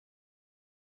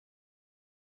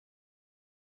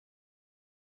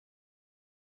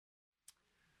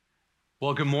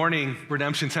Well, good morning,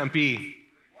 Redemption Tempe.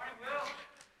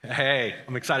 Hey,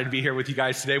 I'm excited to be here with you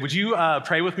guys today. Would you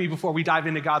pray with me before we dive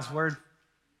into God's word?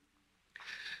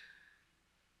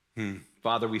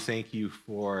 Father, we thank you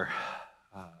for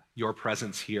your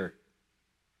presence here.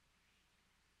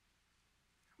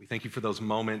 We thank you for those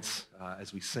moments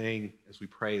as we sing, as we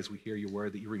pray, as we hear your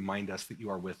word, that you remind us that you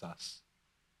are with us.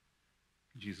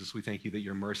 Jesus, we thank you that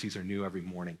your mercies are new every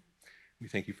morning. We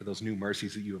thank you for those new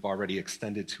mercies that you have already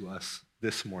extended to us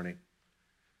this morning.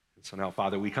 And so now,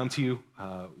 Father, we come to you.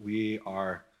 We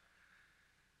are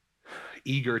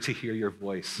eager to hear your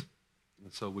voice.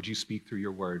 And so would you speak through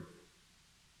your word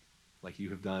like you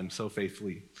have done so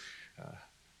faithfully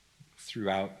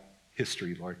throughout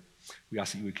history, Lord. We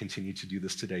ask that you would continue to do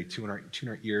this today. Tune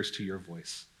our ears to your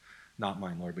voice. Not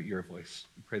mine, Lord, but your voice.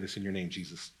 We pray this in your name,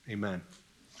 Jesus. Amen.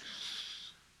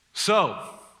 So,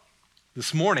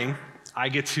 this morning, I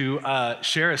get to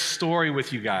share a story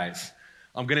with you guys.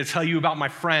 I'm going to tell you about my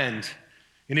friend.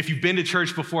 And if you've been to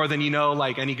church before, then you know,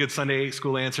 like any good Sunday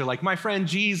school answer, like, my friend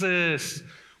Jesus.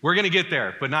 We're going to get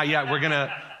there, but not yet. We're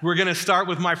going to start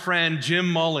with my friend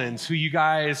Jim Mullins, who you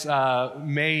guys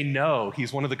may know.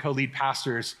 He's one of the co-lead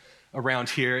pastors around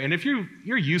here. And if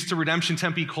you're used to Redemption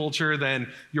Tempe culture,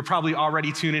 then you're probably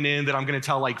already tuning in that I'm going to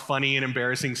tell like funny and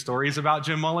embarrassing stories about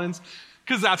Jim Mullins,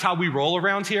 because that's how we roll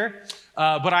around here.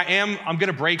 But I'm going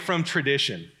to break from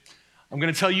tradition. I'm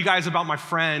going to tell you guys about my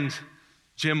friend,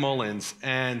 Jim Mullins.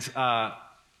 And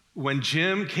when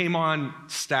Jim came on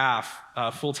staff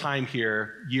full-time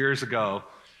here years ago,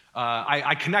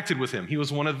 I connected with him. He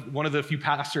was one of the few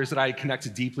pastors that I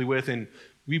connected deeply with, and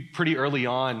we pretty early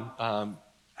on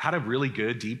had a really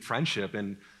good, deep friendship.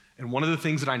 And one of the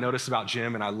things that I noticed about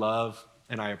Jim, and I love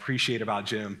and I appreciate about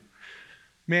Jim,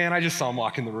 man, I just saw him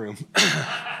walk in the room.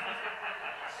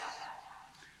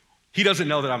 He doesn't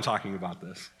know that I'm talking about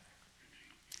this.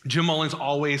 Jim Mullins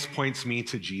always points me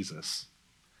to Jesus.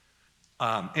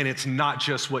 And it's not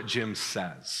just what Jim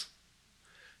says.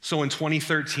 So in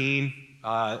 2013,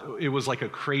 it was like a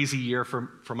crazy year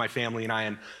for my family and I.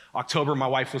 In October, my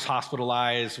wife was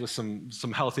hospitalized with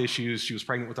some health issues. She was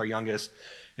pregnant with our youngest.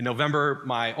 In November,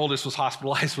 my oldest was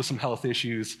hospitalized with some health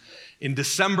issues. In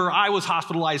December, I was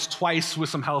hospitalized twice with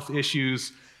some health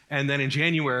issues. And then in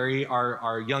January,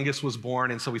 our youngest was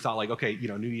born. And so we thought like, okay,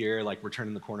 new year, like we're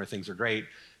turning the corner, things are great.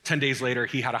 10 days later,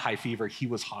 he had a high fever. He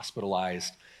was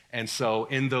hospitalized. And so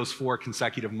in those 4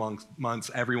 consecutive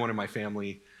months, everyone in my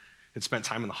family had spent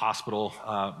time in the hospital.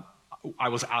 I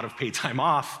was out of paid time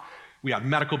off. We had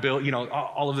medical bill,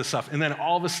 all of this stuff. And then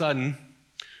all of a sudden,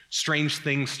 strange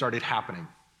things started happening.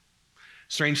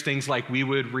 Strange things like we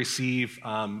would receive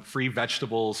free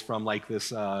vegetables from like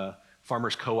this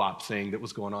farmer's co-op thing that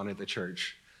was going on at the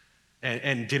church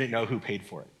and didn't know who paid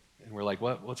for it. And we're like,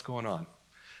 what's going on?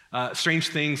 Strange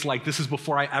things like this is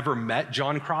before I ever met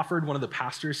John Crawford, one of the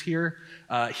pastors here.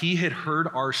 He had heard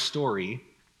our story,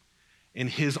 and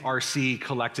his RC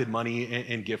collected money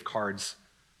and gift cards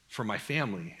for my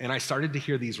family. And I started to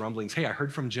hear these rumblings. Hey, I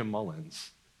heard from Jim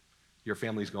Mullins. Your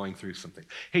family's going through something.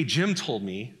 Hey, Jim told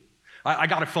me. I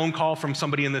got a phone call from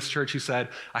somebody in this church who said,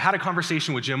 I had a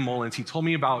conversation with Jim Mullins. He told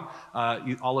me about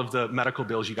all of the medical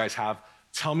bills you guys have.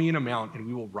 Tell me an amount, and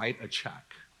we will write a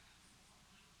check.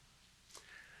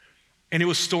 And it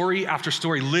was story after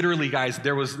story. Literally, guys,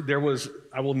 there was.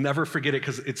 I will never forget it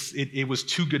because it was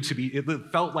too good to be. It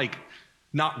felt like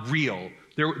not real.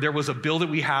 There was a bill that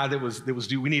we had that was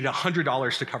due. We needed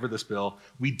 $100 to cover this bill.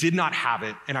 We did not have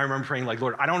it, and I remember praying like,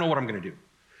 Lord, I don't know what I'm going to do.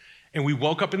 And we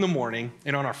woke up in the morning,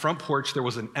 and on our front porch there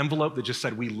was an envelope that just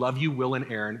said, "We love you, Will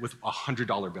and Aaron," with a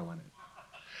 $100 bill in it.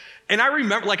 And I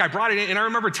remember, I brought it in, and I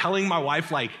remember telling my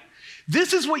wife,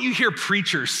 this is what you hear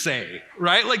preachers say,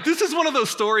 right? Like, this is one of those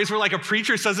stories where, a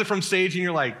preacher says it from stage, and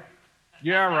you're like,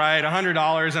 yeah, right,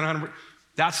 $100 and $100.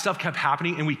 That stuff kept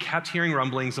happening, and we kept hearing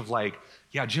rumblings of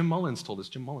yeah, Jim Mullins told us,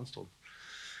 Jim Mullins told us.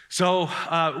 So,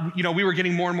 we were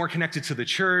getting more and more connected to the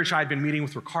church. I'd been meeting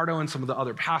with Ricardo and some of the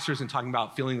other pastors and talking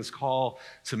about feeling this call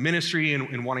to ministry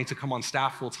and wanting to come on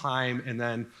staff full time. And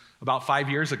then about 5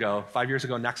 years ago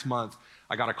next month,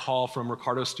 I got a call from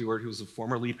Ricardo Stewart, who was a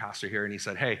former lead pastor here, and he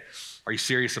said, hey, are you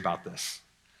serious about this?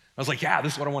 I was like, yeah,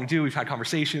 this is what I want to do. We've had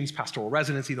conversations, pastoral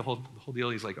residency, the whole deal.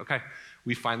 He's like, okay,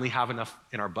 we finally have enough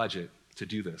in our budget to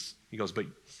do this. He goes, but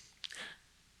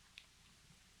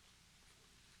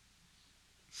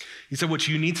he said, what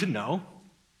you need to know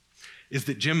is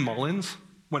that Jim Mullins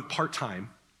went part-time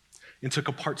and took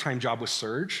a part-time job with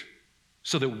Surge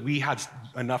so that we had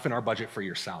enough in our budget for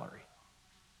your salary.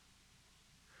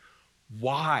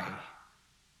 Why?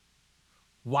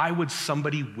 Why would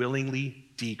somebody willingly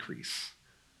decrease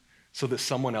so that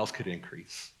someone else could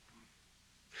increase?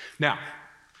 Now,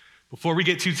 before we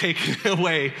get too taken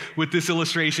away with this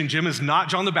illustration, Jim is not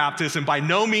John the Baptist, and by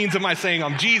no means am I saying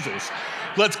I'm Jesus.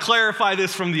 Let's clarify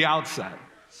this from the outset.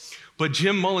 But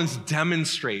Jim Mullins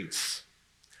demonstrates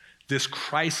this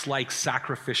Christ-like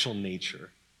sacrificial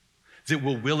nature that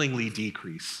will willingly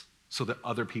decrease so that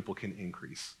other people can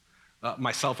increase.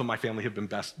 Myself and my family have been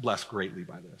blessed greatly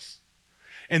by this.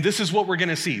 And this is what we're going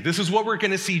to see. This is what we're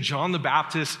going to see John the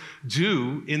Baptist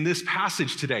do in this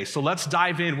passage today. So let's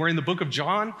dive in. We're in the book of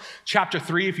John, chapter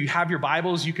 3. If you have your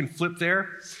Bibles, you can flip there.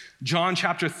 John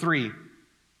chapter 3.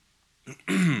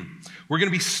 We're going to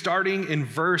be starting in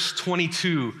verse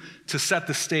 22 to set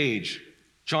the stage.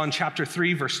 John chapter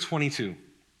 3, verse 22.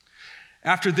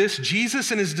 After this,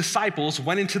 Jesus and his disciples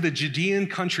went into the Judean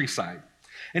countryside,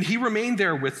 and he remained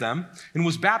there with them and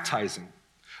was baptizing.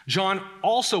 John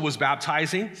also was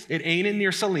baptizing at Aenon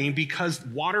near Salim because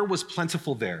water was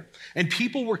plentiful there, and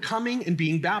people were coming and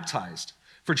being baptized,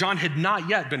 for John had not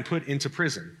yet been put into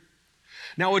prison.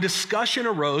 Now a discussion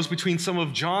arose between some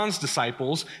of John's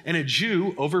disciples and a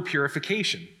Jew over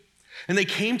purification. And they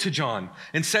came to John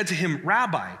and said to him,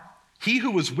 "Rabbi, he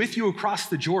who was with you across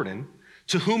the Jordan,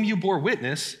 to whom you bore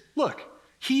witness, look,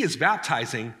 he is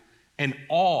baptizing, and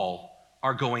all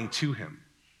are going to him."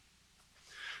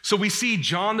 So we see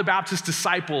John the Baptist's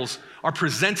disciples are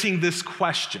presenting this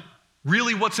question.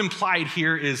 Really what's implied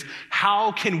here is,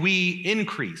 how can we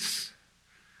increase?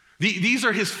 These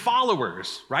are his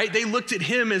followers, right? They looked at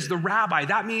him as the rabbi.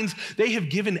 That means they have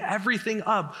given everything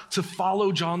up to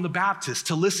follow John the Baptist,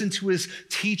 to listen to his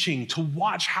teaching, to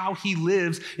watch how he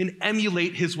lives and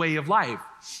emulate his way of life.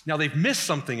 Now, they've missed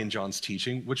something in John's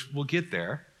teaching, which we'll get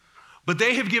there, but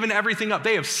they have given everything up.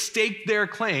 They have staked their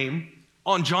claim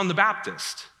on John the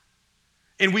Baptist.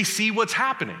 And we see what's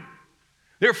happening.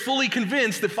 They're fully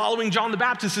convinced that following John the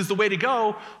Baptist is the way to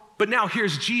go, but now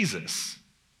here's Jesus.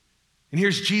 And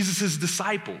here's Jesus'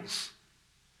 disciples.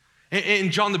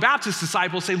 And John the Baptist's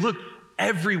disciples say, look,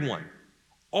 everyone,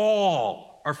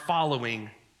 all are following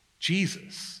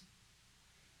Jesus.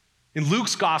 In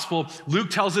Luke's gospel, Luke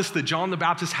tells us that John the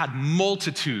Baptist had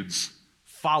multitudes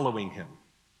following him.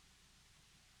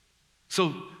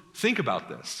 So think about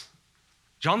this.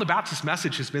 John the Baptist's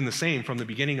message has been the same from the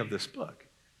beginning of this book.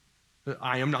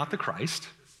 I am not the Christ,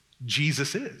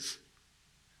 Jesus is.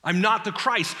 I'm not the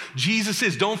Christ, Jesus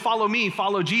is. Don't follow me,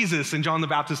 follow Jesus. And John the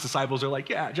Baptist's disciples are like,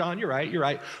 yeah, John, you're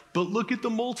right. But look at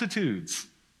the multitudes.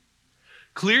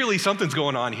 Clearly something's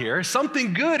going on here.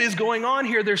 Something good is going on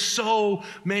here. There's so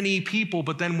many people.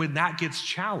 But then when that gets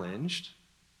challenged,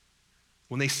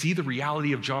 when they see the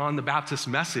reality of John the Baptist's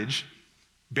message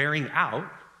bearing out,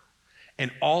 and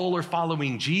all are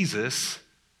following Jesus,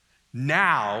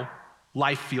 now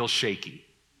life feels shaky.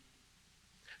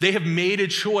 They have made a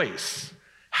choice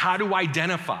how to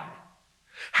identify,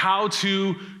 how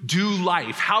to do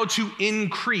life, how to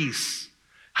increase,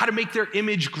 how to make their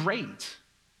image great.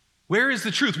 Where is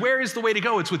the truth? Where is the way to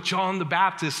go? It's with John the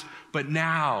Baptist, but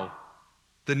now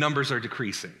the numbers are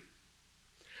decreasing.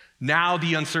 Now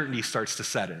the uncertainty starts to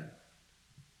set in.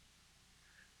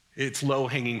 It's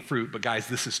low-hanging fruit, but guys,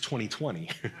 this is 2020.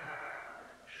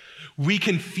 We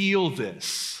can feel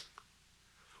this.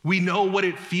 We know what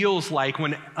it feels like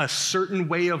when a certain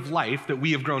way of life that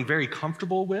we have grown very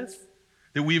comfortable with,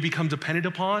 that we have become dependent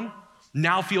upon,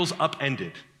 now feels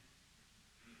upended.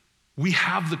 We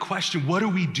have the question, what do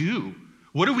we do?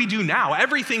 What do we do now?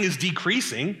 Everything is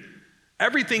decreasing.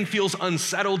 Everything feels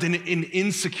unsettled and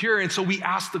insecure. And so we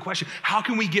ask the question, how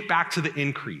can we get back to the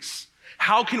increase?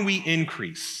 How can we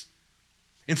increase?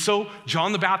 And so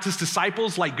John the Baptist's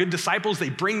disciples, like good disciples, they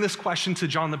bring this question to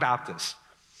John the Baptist.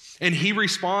 And he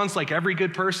responds like every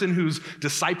good person who's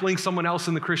discipling someone else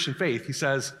in the Christian faith. He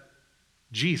says,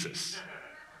 Jesus.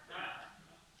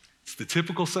 It's the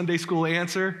typical Sunday school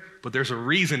answer, but there's a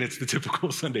reason it's the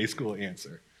typical Sunday school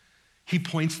answer. He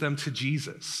points them to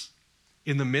Jesus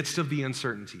in the midst of the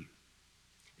uncertainty,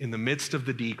 in the midst of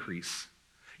the decrease,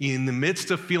 in the midst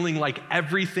of feeling like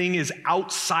everything is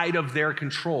outside of their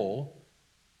control.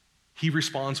 He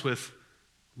responds with,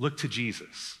 look to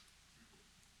Jesus.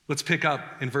 Let's pick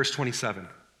up in verse 27.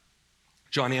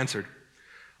 John answered,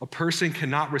 a person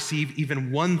cannot receive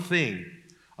even one thing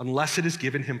unless it is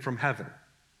given him from heaven.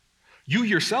 You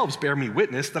yourselves bear me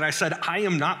witness that I said, I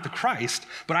am not the Christ,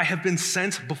 but I have been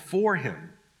sent before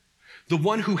him. The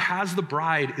one who has the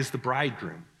bride is the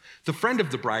bridegroom. The friend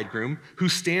of the bridegroom, who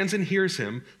stands and hears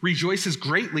him, rejoices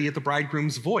greatly at the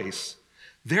bridegroom's voice.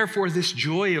 Therefore, this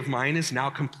joy of mine is now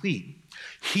complete.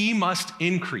 He must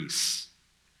increase.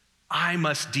 I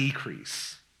must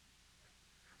decrease.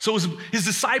 So his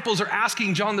disciples are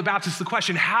asking John the Baptist the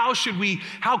question, how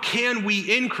can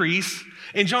we increase?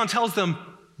 And John tells them,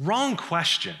 Wrong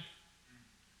question.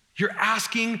 You're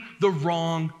asking the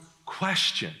wrong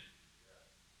question.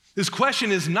 This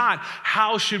question is not,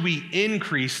 how should we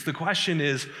increase? The question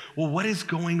is, well, what is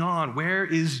going on? Where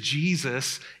is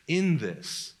Jesus in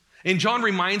this? And John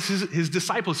reminds his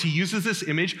disciples, he uses this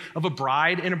image of a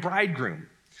bride and a bridegroom.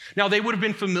 Now, they would have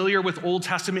been familiar with Old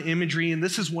Testament imagery, and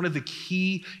this is one of the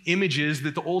key images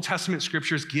that the Old Testament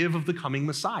scriptures give of the coming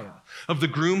Messiah, of the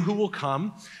groom who will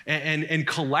come and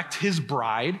collect his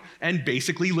bride and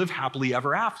basically live happily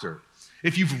ever after.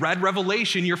 If you've read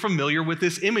Revelation, you're familiar with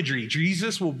this imagery.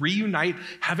 Jesus will reunite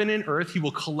heaven and earth. He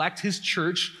will collect his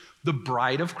church, the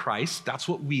bride of Christ. That's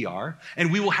what we are.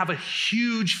 And we will have a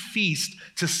huge feast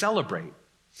to celebrate.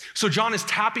 So John is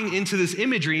tapping into this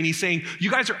imagery and he's saying,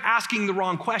 you guys are asking the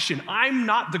wrong question. I'm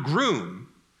not the groom.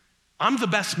 I'm the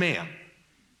best man.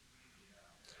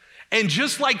 And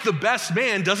just like the best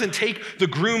man doesn't take the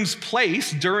groom's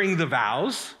place during the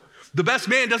vows, the best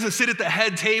man doesn't sit at the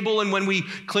head table and when we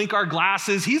clink our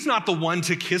glasses, he's not the one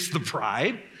to kiss the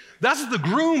bride. That's the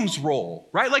groom's role,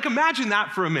 right? Like imagine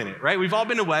that for a minute, right? We've all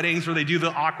been to weddings where they do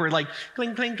the awkward like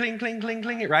cling, cling, cling, cling, cling,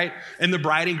 cling, right? And the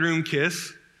bride and groom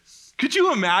kiss. Could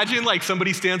you imagine like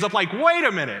somebody stands up like, wait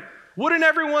a minute, wouldn't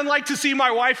everyone like to see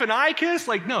my wife and I kiss?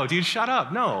 Like, no, dude, shut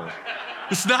up, no.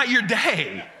 It's not your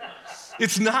day.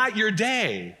 It's not your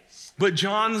day. But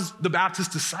John's, the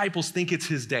Baptist disciples think it's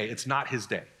his day. It's not his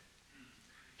day.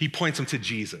 He points them to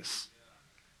Jesus.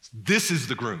 This is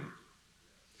the groom.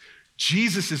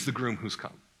 Jesus is the groom who's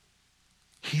come.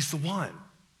 He's the one.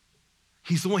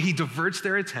 He's the one. He diverts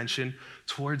their attention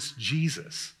towards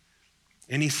Jesus.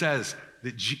 And he says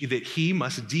that he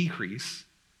must decrease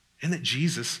and that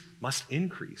Jesus must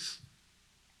increase.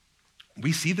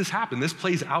 We see this happen. This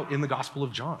plays out in the Gospel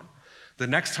of John. The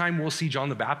next time we'll see John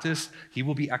the Baptist, he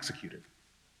will be executed.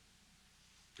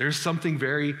 There's something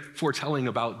very foretelling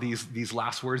about these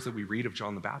last words that we read of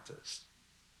John the Baptist.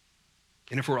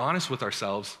 And if we're honest with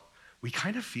ourselves, we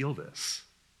kind of feel this.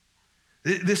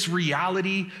 This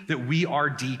reality that we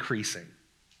are decreasing.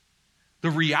 The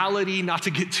reality, not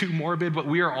to get too morbid, but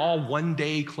we are all one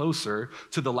day closer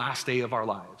to the last day of our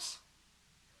lives.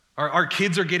 Our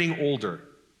kids are getting older.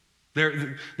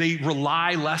 They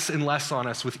rely less and less on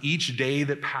us with each day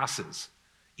that passes.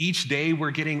 Each day we're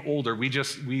getting older.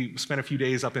 We spent a few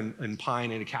days up in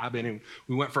Pine in a cabin and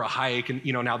we went for a hike. And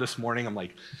now this morning I'm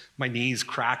like, my knee's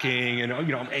cracking and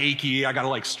I'm achy. I gotta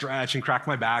like stretch and crack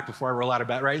my back before I roll out of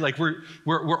bed, right? Like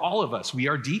we're all of us, we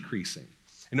are decreasing.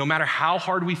 And no matter how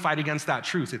hard we fight against that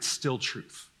truth, it's still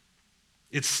truth.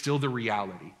 It's still the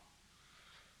reality.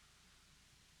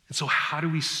 And so how do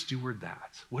we steward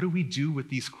that? What do we do with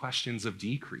these questions of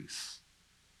decrease?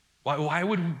 Why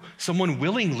would someone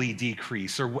willingly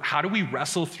decrease? Or how do we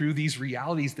wrestle through these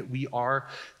realities that we are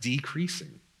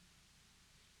decreasing?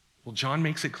 Well, John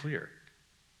makes it clear.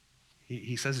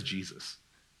 He says Jesus.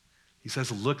 He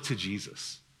says, look to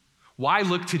Jesus. Why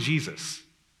look to Jesus?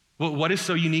 Well, what is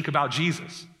so unique about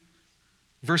Jesus?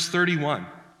 Verse 31.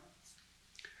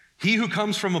 He who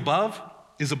comes from above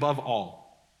is above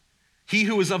all. He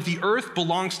who is of the earth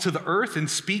belongs to the earth and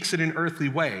speaks in an earthly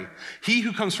way. He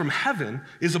who comes from heaven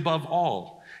is above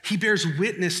all. He bears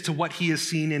witness to what he has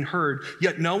seen and heard,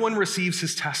 yet no one receives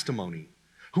his testimony.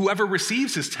 Whoever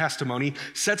receives his testimony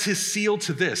sets his seal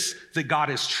to this, that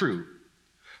God is true.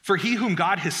 For he whom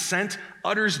God has sent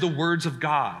utters the words of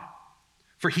God.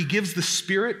 For he gives the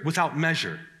Spirit without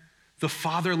measure. The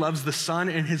Father loves the Son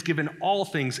and has given all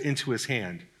things into his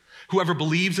hand. Whoever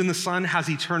believes in the Son has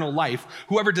eternal life.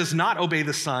 Whoever does not obey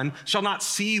the Son shall not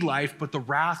see life, but the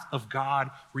wrath of God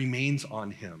remains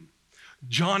on him.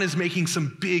 John is making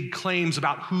some big claims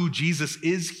about who Jesus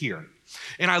is here.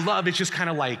 And I love it's just kind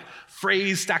of like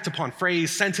phrase stacked upon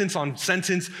phrase, sentence on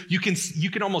sentence. You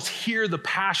can almost hear the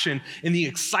passion and the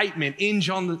excitement in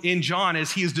John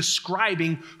as he is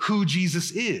describing who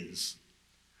Jesus is.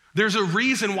 There's a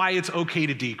reason why it's okay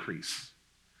to decrease.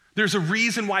 There's a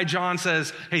reason why John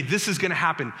says, hey, this is gonna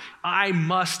happen. I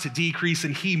must decrease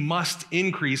and he must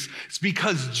increase. It's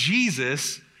because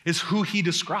Jesus is who he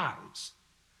describes.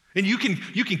 And you can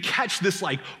catch this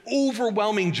like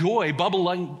overwhelming joy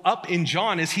bubbling up in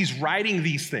John as he's writing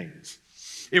these things.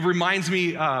 It reminds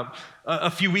me, a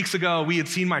few weeks ago, we had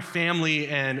seen my family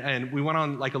and we went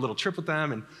on like a little trip with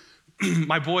them and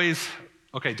my boys,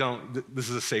 okay, this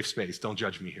is a safe space, don't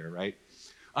judge me here, right?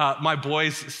 My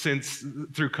boys,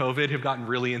 through COVID, have gotten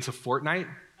really into Fortnite.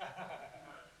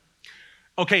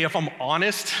 Okay, if I'm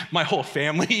honest, my whole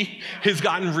family has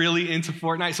gotten really into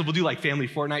Fortnite. So we'll do like family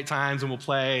Fortnite times and we'll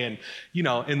play. And,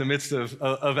 in the midst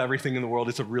of everything in the world,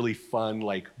 it's a really fun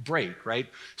like break, right?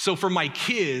 So for my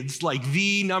kids, like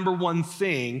the number one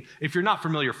thing, if you're not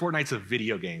familiar, Fortnite's a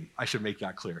video game. I should make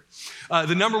that clear.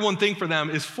 The number one thing for them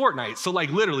is Fortnite. So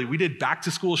like literally we did back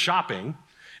to school shopping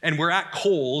and we're at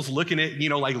Kohl's looking at,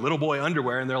 like little boy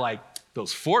underwear and they're like,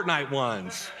 those Fortnite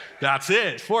ones. That's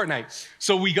it, Fortnite.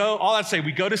 So we go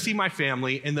to see my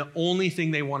family, and the only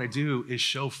thing they want to do is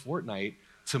show Fortnite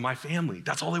to my family.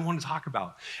 That's all they want to talk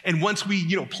about. And once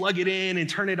we, plug it in and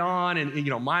turn it on, and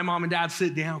my mom and dad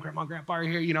sit down, grandma and grandpa are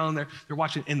here, and they're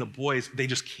watching, and the boys, they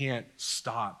just can't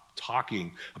stop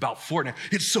talking about Fortnite.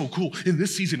 It's so cool. And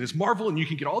this season is Marvel, and you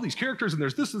can get all these characters, and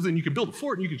there's this, and you can build a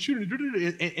fort, and you can shoot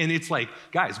it, and it's like,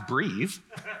 guys, breathe.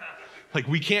 Like,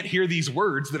 we can't hear these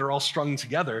words that are all strung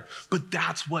together, but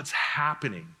that's what's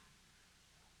happening.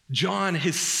 John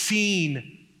has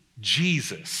seen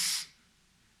Jesus.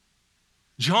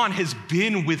 John has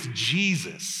been with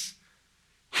Jesus.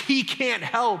 He can't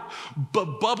help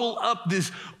but bubble up this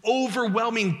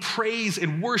overwhelming praise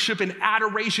and worship and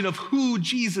adoration of who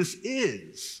Jesus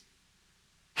is.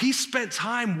 He spent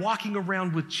time walking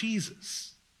around with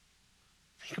Jesus.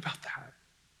 Think about that.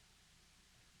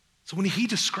 So when he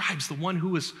describes the one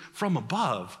who is from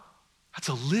above, that's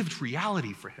a lived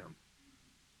reality for him.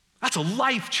 That's a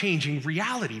life-changing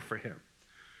reality for him.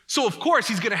 So of course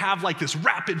he's gonna have like this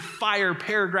rapid fire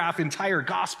paragraph, entire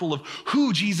gospel of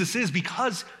who Jesus is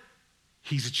because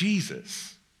he's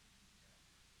Jesus.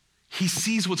 He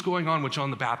sees what's going on with John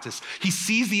the Baptist. He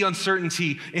sees the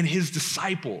uncertainty in his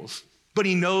disciples, but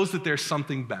he knows that there's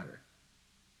something better,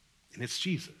 and it's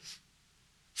Jesus.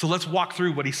 So let's walk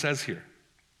through what he says here.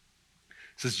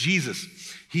 It says, Jesus,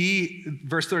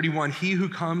 verse 31, he who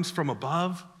comes from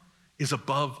above is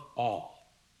above all.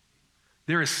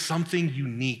 There is something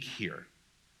unique here.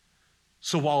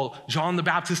 So while John the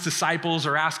Baptist's disciples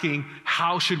are asking,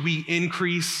 how should we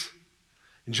increase?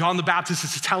 And John the Baptist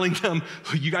is telling them,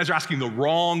 you guys are asking the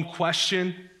wrong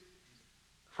question.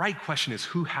 The right question is,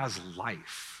 who has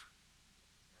life?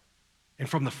 And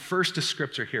from the first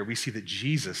descriptor here, we see that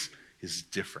Jesus is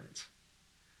different.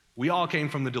 We all came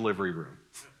from the delivery room.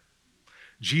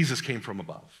 Jesus came from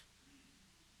above.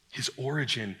 His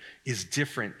origin is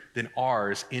different than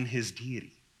ours in his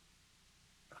deity.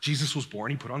 Jesus was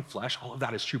born, he put on flesh, all of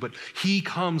that is true, but he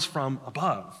comes from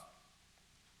above.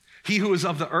 He who is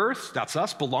of the earth, that's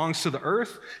us, belongs to the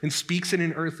earth and speaks in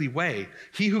an earthly way.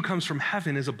 He who comes from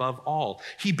heaven is above all.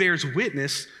 He bears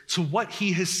witness to what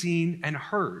he has seen and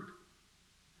heard.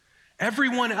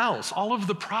 Everyone else, all of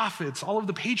the prophets, all of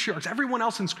the patriarchs, everyone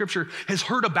else in Scripture has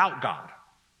heard about God.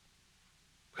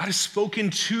 God has spoken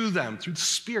to them through the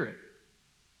Spirit.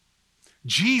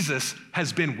 Jesus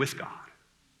has been with God.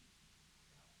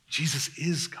 Jesus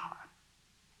is God,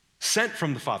 sent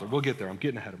from the Father. We'll get there. I'm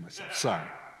getting ahead of myself. Sorry.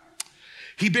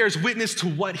 He bears witness to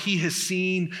what he has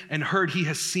seen and heard. He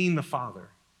has seen the Father.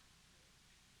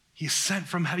 He is sent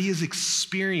from heaven. He has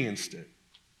experienced it.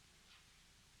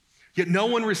 Yet no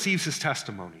one receives his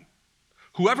testimony.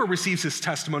 Whoever receives his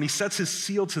testimony sets his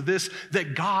seal to this,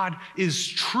 that God is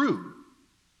true.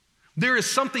 There is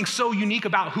something so unique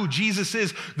about who Jesus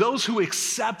is. Those who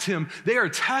accept him, they are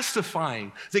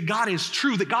testifying that God is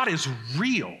true, that God is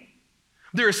real.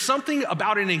 There is something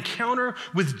about an encounter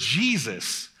with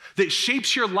Jesus that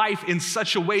shapes your life in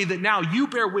such a way that now you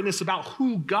bear witness about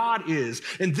who God is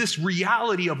and this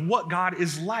reality of what God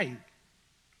is like.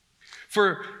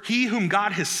 For he whom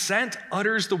God has sent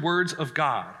utters the words of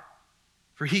God,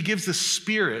 for he gives the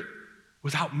Spirit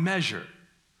without measure.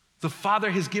 The Father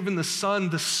has given the Son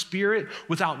the Spirit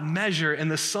without measure,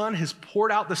 and the Son has poured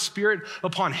out the Spirit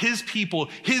upon his people,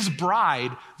 his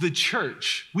bride, the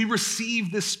church. We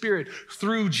receive this Spirit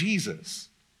through Jesus.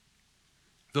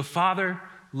 The Father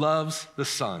loves the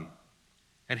Son,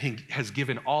 and he has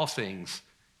given all things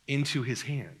into his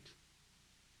hand.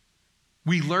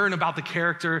 We learn about the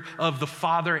character of the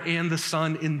Father and the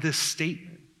Son in this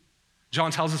statement.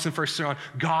 John tells us in 1 John,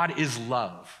 God is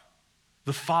love.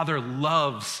 The Father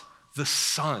loves the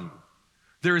Son.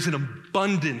 There is an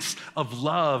abundance of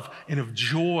love and of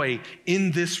joy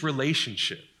in this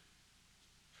relationship.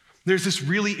 There's this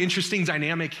really interesting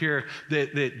dynamic here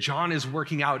that John is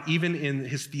working out even in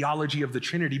his theology of the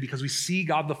Trinity, because we see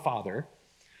God the Father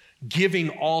giving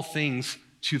all things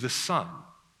to the Son.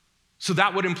 So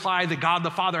that would imply that God the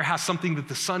Father has something that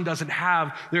the Son doesn't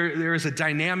have. There is a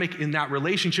dynamic in that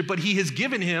relationship, but he has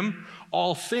given him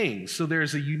all things. So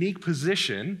there's a unique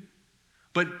position,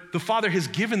 but the Father has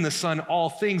given the Son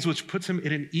all things, which puts him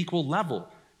at an equal level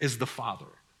as the Father.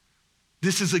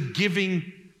 This is a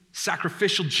giving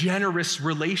sacrificial, generous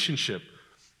relationship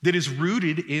that is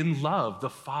rooted in love. The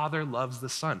Father loves the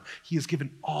Son. He has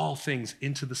given all things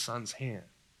into the Son's hand.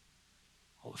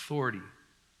 All authority,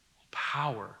 all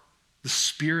power, the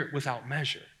Spirit without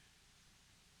measure.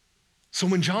 So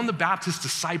when John the Baptist's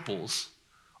disciples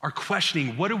are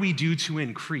questioning, what do we do to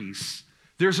increase?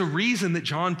 There's a reason that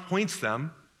John points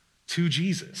them to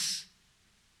Jesus.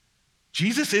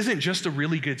 Jesus isn't just a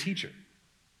really good teacher.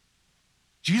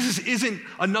 Jesus isn't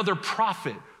another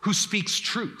prophet who speaks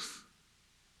truth.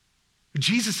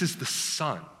 Jesus is the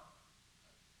Son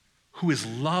who is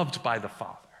loved by the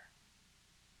Father,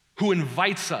 who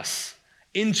invites us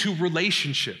into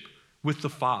relationship with the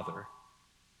Father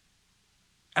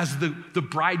as the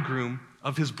bridegroom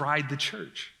of his bride, the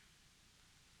church.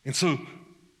 And so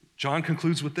John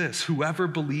concludes with this: whoever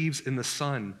believes in the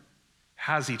Son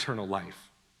has eternal life.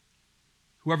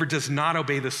 Whoever does not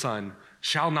obey the Son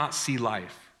shall not see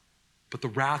life, but the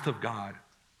wrath of God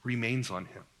remains on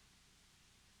him.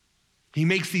 He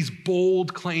makes these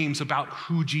bold claims about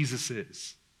who Jesus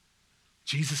is.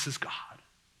 Jesus is God.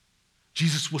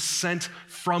 Jesus was sent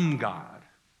from God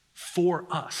for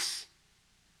us.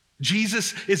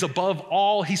 Jesus is above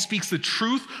all. He speaks the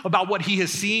truth about what he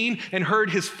has seen and heard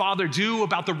his Father do,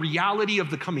 about the reality of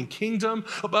the coming kingdom,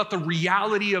 about the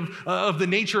reality of the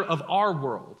nature of our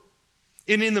world.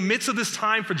 And in the midst of this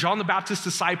time for John the Baptist's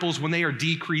disciples, when they are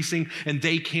decreasing and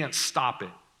they can't stop it,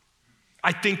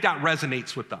 I think that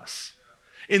resonates with us.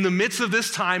 In the midst of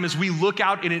this time, as we look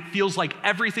out and it feels like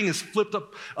everything is flipped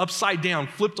upside down,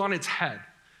 flipped on its head,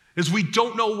 as we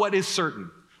don't know what is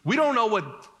certain. We don't know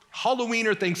what Halloween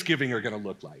or Thanksgiving are going to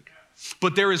look like,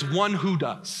 but there is one who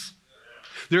does.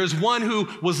 There is one who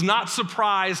was not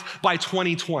surprised by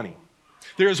 2020.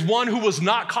 There is one who was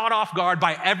not caught off guard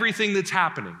by everything that's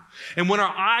happening. And when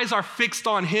our eyes are fixed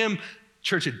on him,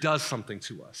 church, it does something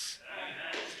to us.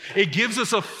 It gives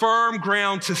us a firm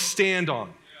ground to stand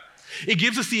on. It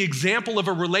gives us the example of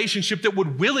a relationship that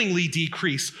would willingly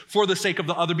decrease for the sake of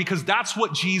the other, because that's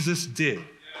what Jesus did.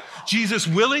 Jesus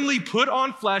willingly put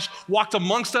on flesh, walked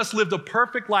amongst us, lived a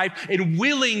perfect life, and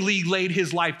willingly laid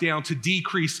his life down to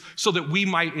decrease so that we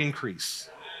might increase.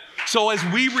 So as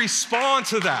we respond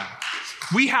to that,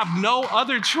 we have no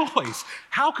other choice.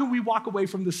 How can we walk away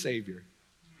from the Savior?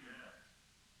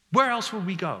 Where else would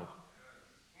we go?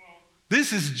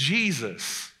 This is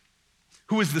Jesus,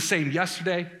 who is the same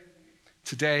yesterday,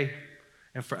 today,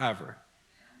 and forever.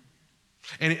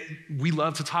 And we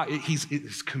love to talk,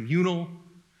 it's communal.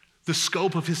 The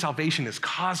scope of his salvation is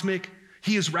cosmic.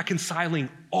 He is reconciling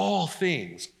all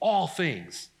things,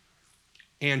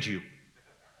 and you,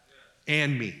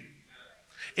 and me.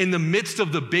 In the midst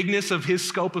of the bigness of his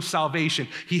scope of salvation,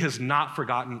 he has not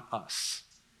forgotten us.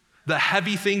 The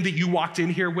heavy thing that you walked in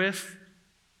here with,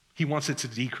 he wants it to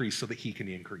decrease so that he can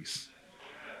increase.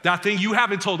 That thing you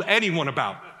haven't told anyone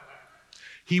about,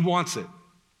 he wants it.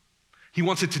 He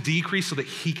wants it to decrease so that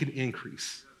he can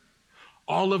increase.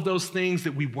 All of those things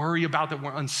that we worry about, that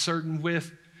we're uncertain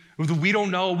with, that we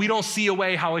don't know, we don't see a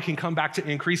way how it can come back to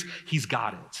increase, he's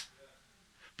got it.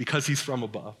 Because he's from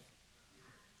above.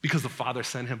 Because the Father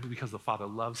sent him, because the Father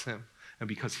loves him, and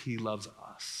because he loves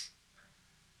us.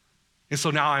 And so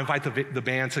now I invite the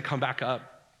band to come back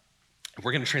up.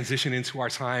 We're going to transition into our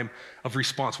time of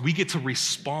response. We get to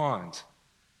respond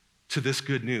to this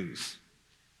good news.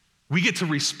 We get to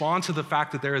respond to the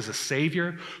fact that there is a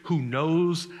Savior who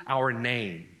knows our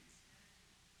name,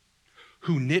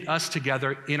 who knit us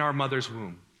together in our mother's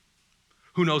womb,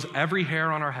 who knows every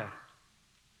hair on our head,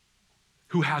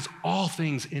 who has all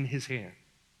things in his hand,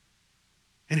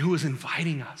 and who is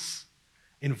inviting us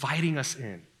in,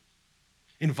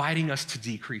 inviting us to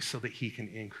decrease so that he can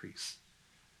increase.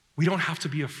 We don't have to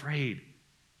be afraid.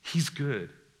 He's good.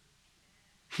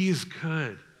 He is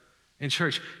good. And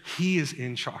church, he is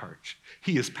in charge.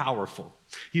 He is powerful.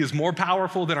 He is more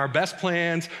powerful than our best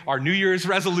plans, our New Year's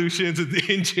resolutions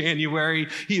in January.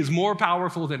 He is more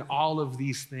powerful than all of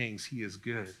these things. He is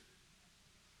good.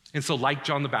 And so like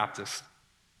John the Baptist,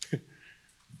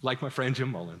 like my friend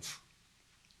Jim Mullins,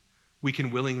 we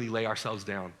can willingly lay ourselves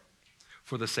down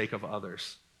for the sake of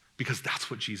others, because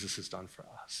that's what Jesus has done for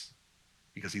us,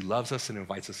 because he loves us and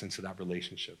invites us into that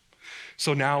relationship.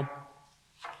 So now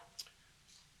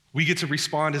we get to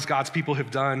respond as God's people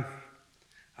have done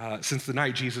since the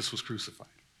night Jesus was crucified.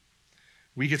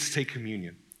 We get to take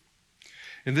communion.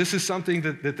 And this is something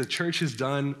that the church has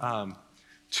done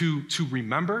to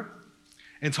remember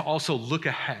and to also look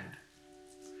ahead.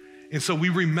 And so we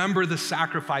remember the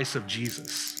sacrifice of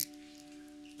Jesus.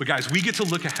 But guys, we get to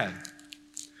look ahead.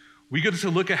 We get to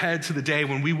look ahead to the day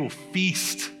when we will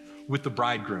feast with the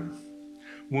bridegroom,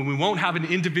 when we won't have an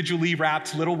individually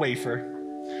wrapped little wafer,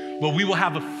 but we will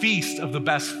have a feast of the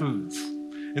best foods.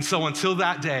 And so until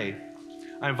that day,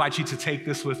 I invite you to take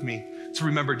this with me to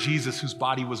remember Jesus, whose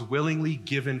body was willingly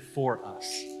given for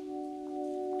us.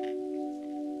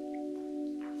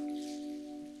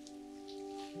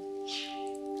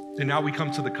 And now we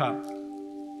come to the cup.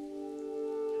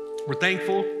 We're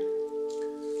thankful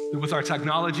that with our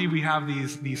technology, we have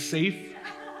these safe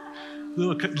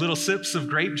little sips of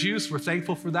grape juice. We're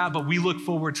thankful for that, but we look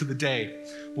forward to the day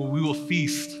when we will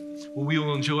feast, when we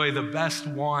will enjoy the best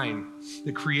wine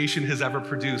that creation has ever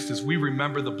produced as we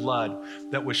remember the blood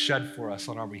that was shed for us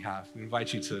on our behalf. We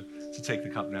invite you to take the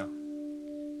cup now.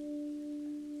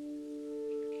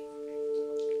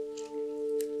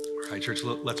 All right, church,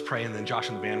 let's pray, and then Josh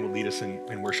and the band will lead us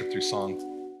in worship through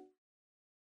song.